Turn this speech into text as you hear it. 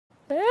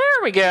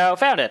There we go.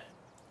 Found it.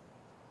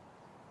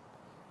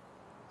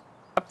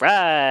 All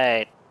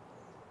right.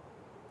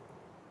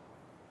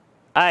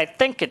 I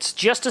think it's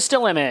just a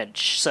still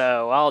image,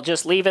 so I'll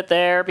just leave it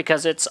there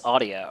because it's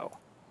audio.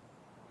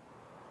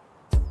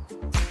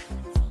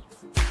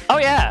 Oh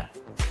yeah!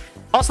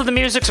 Also the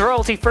music's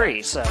royalty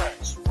free, so...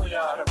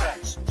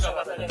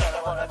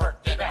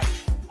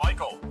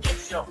 Michael!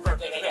 It's your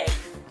birthday today.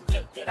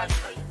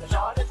 Michael!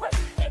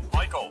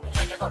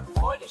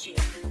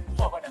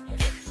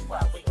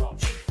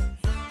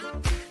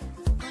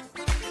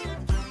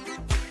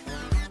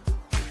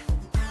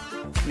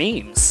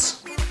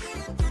 Memes.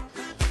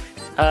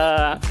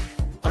 Let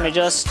me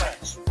just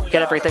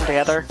get everything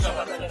together.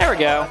 There we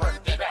go.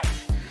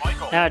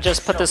 Now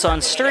just put this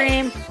on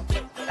stream.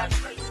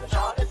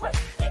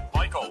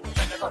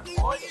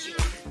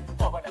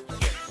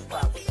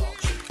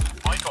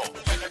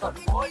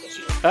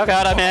 Oh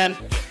god, I'm in.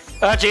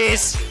 Oh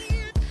jeez.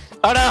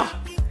 Oh no.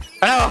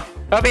 Oh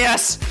no.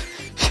 OBS.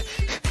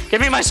 Give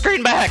me my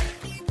screen back.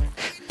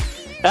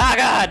 Ah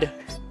god.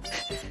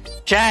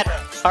 Chat.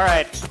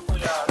 Alright.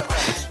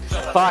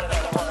 Fuck.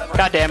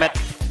 God damn it.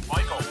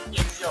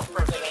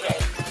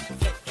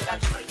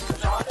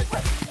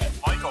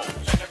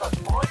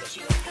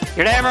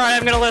 You're damn right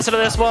I'm gonna listen to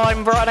this while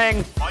I'm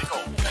running.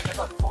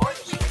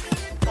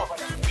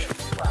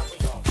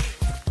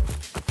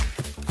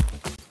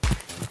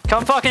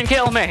 Come fucking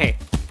kill me.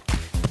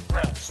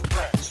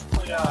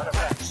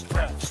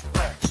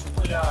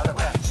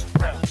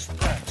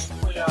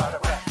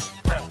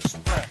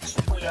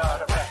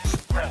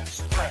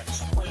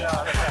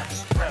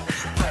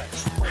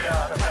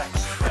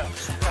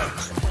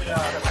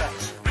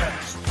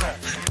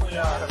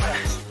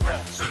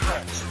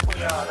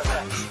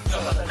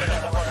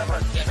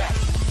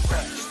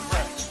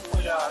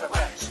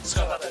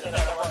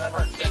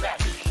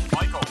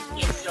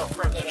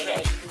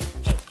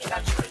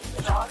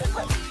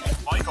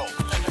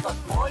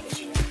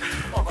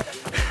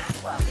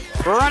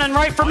 We're running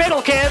right for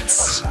middle,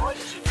 kids!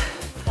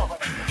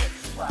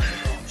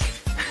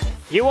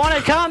 You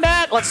wanted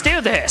combat? Let's do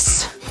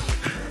this!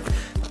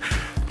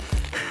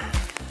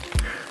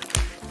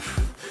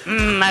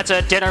 That's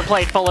a dinner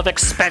plate full of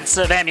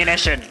expensive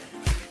ammunition.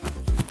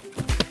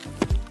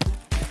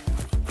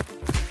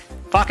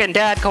 Fucking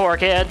dadcore,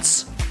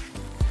 kids.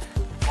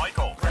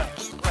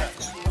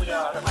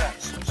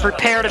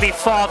 Prepare to be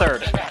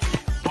fathered.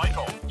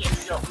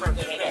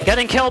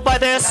 Getting killed by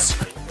this?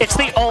 It's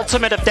the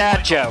ultimate of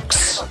dad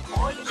jokes.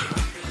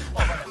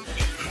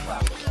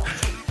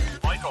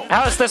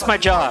 How is this my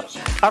job?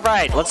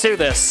 Alright, let's do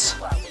this.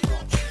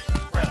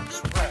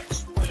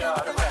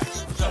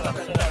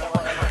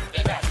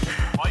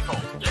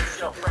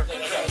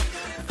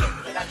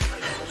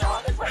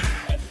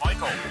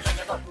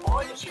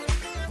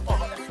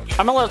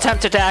 I'm a little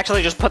tempted to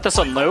actually just put this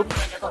on loop.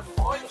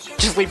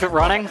 Just leave it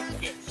running.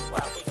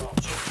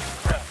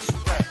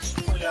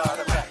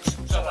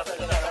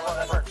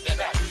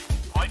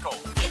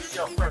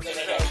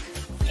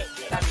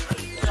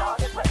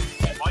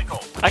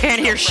 I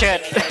can't hear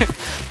shit.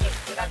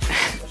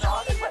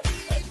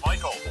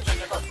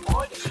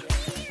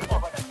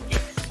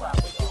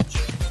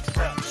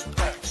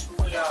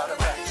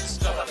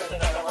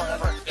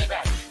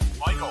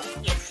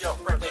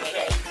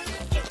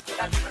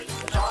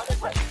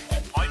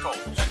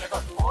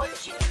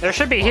 There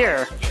should be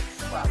here.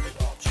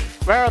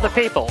 Where are the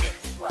people?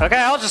 Okay,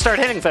 I'll just start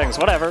hitting things,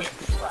 whatever.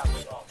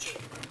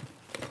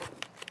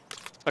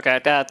 Okay,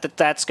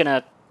 that's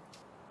gonna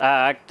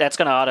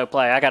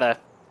autoplay. I gotta...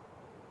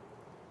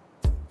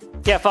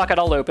 Yeah, fuck it,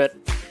 I'll loop it.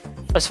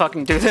 Let's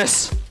fucking do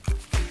this.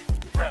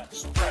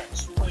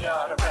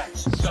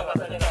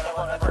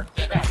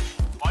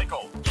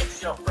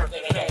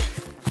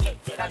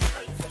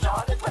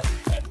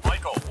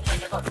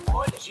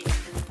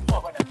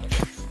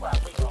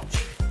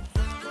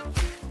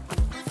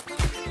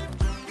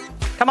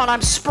 Come on,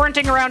 I'm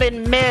sprinting around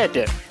in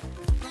mid.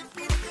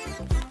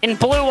 In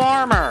blue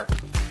armor.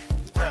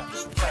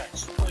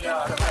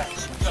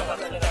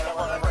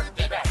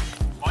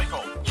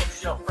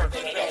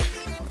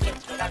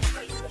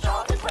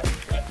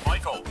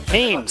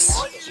 Memes.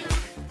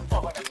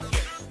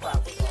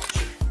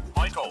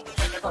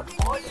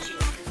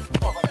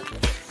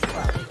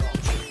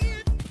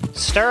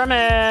 Stir 'em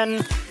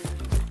in.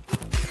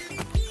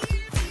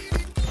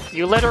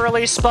 You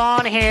literally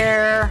spawn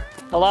here.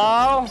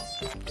 Hello?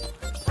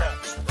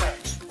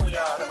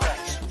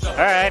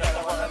 Alright.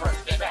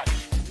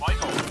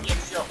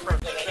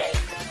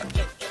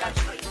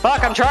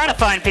 Fuck, I'm trying to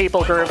find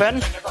people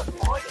grouping.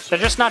 They're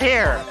just not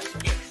here.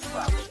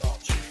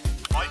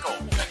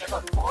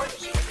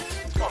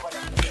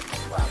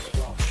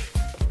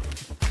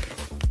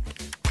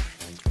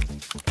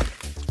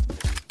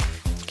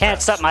 Can't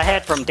stop my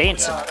head from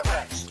dancing.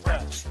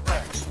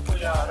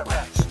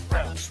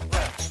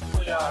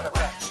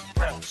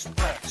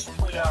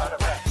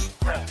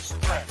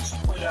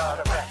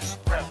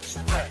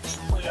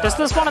 Does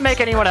this want to make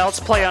anyone else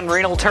play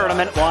Unreal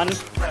Tournament 1?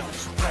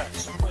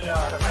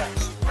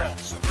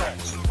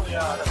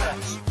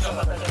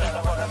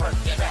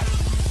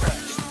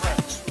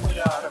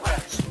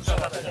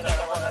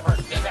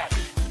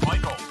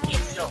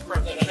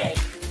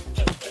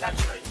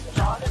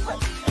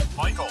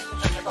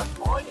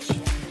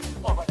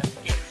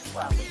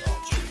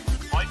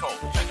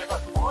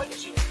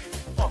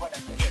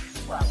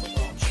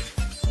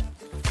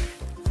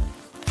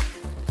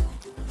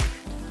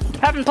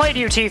 haven't played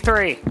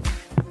UT3.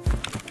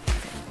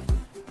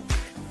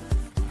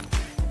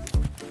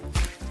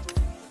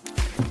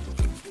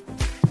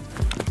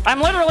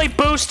 I'm literally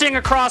boosting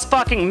across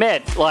fucking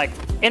mid, like,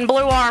 in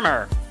blue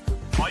armor.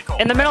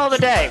 In the middle of the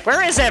day.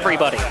 Where is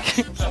everybody?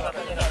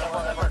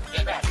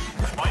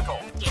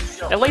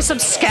 At least some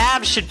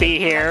scabs should be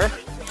here.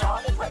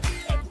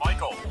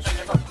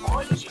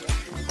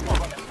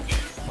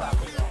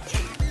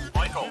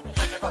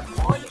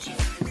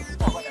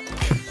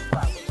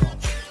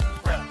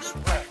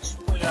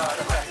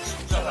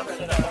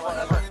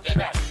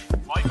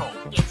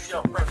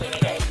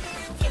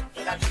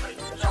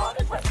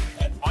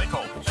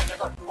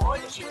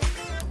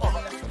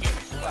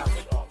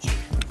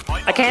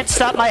 I can't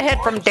stop my head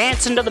from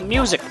dancing to the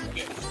music.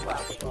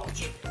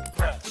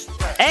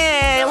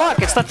 Hey, look,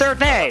 it's the third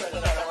day.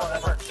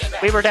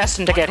 We were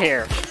destined to get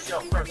here.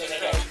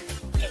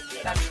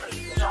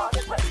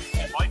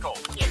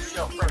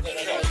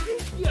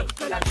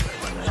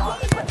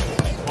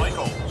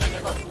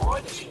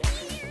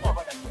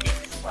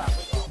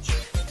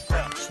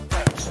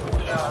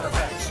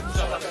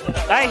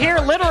 I hear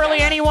literally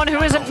anyone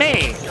who isn't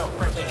me.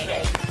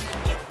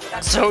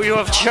 So you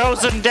have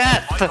chosen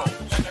death.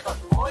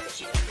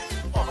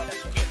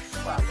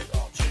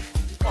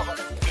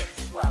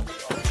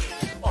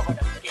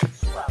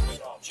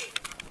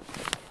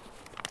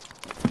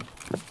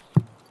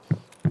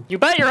 You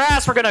bet your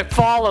ass we're gonna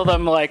follow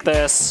them like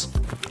this.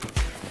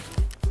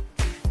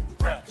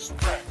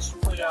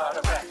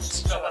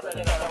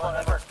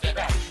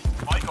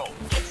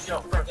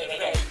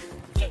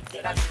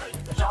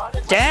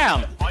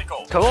 Damn!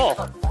 Cool.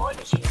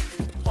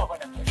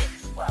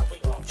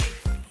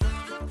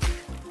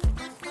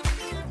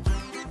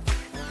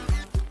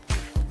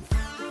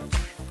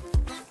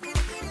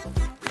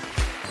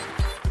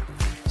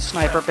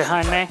 Sniper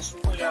behind me.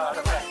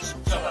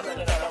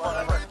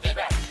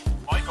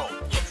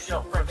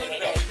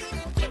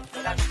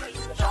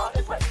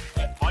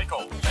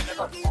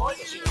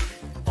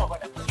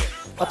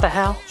 What the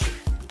hell?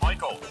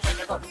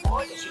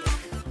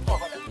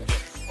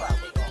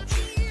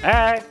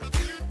 Alright.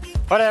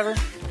 Whatever.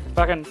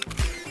 Fucking.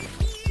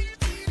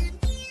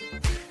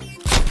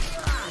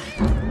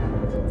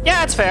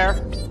 Yeah, it's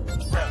fair.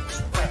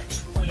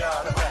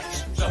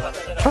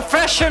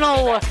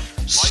 Professional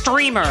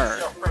streamer.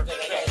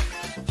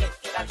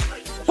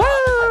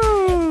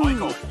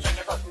 Woo!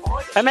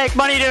 I make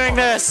money doing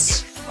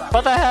this.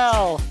 What the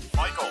hell?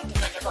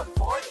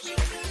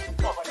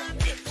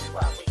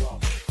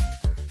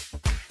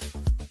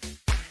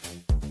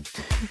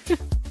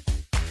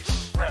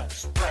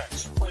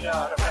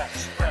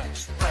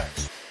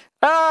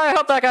 I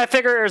hope that guy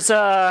figures,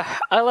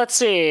 let's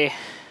see.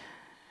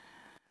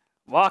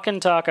 Walking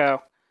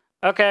Taco.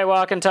 Okay,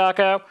 Walking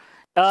Taco.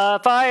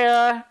 If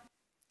I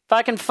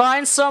can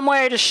find some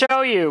way to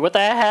show you what the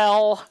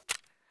hell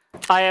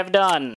I have done.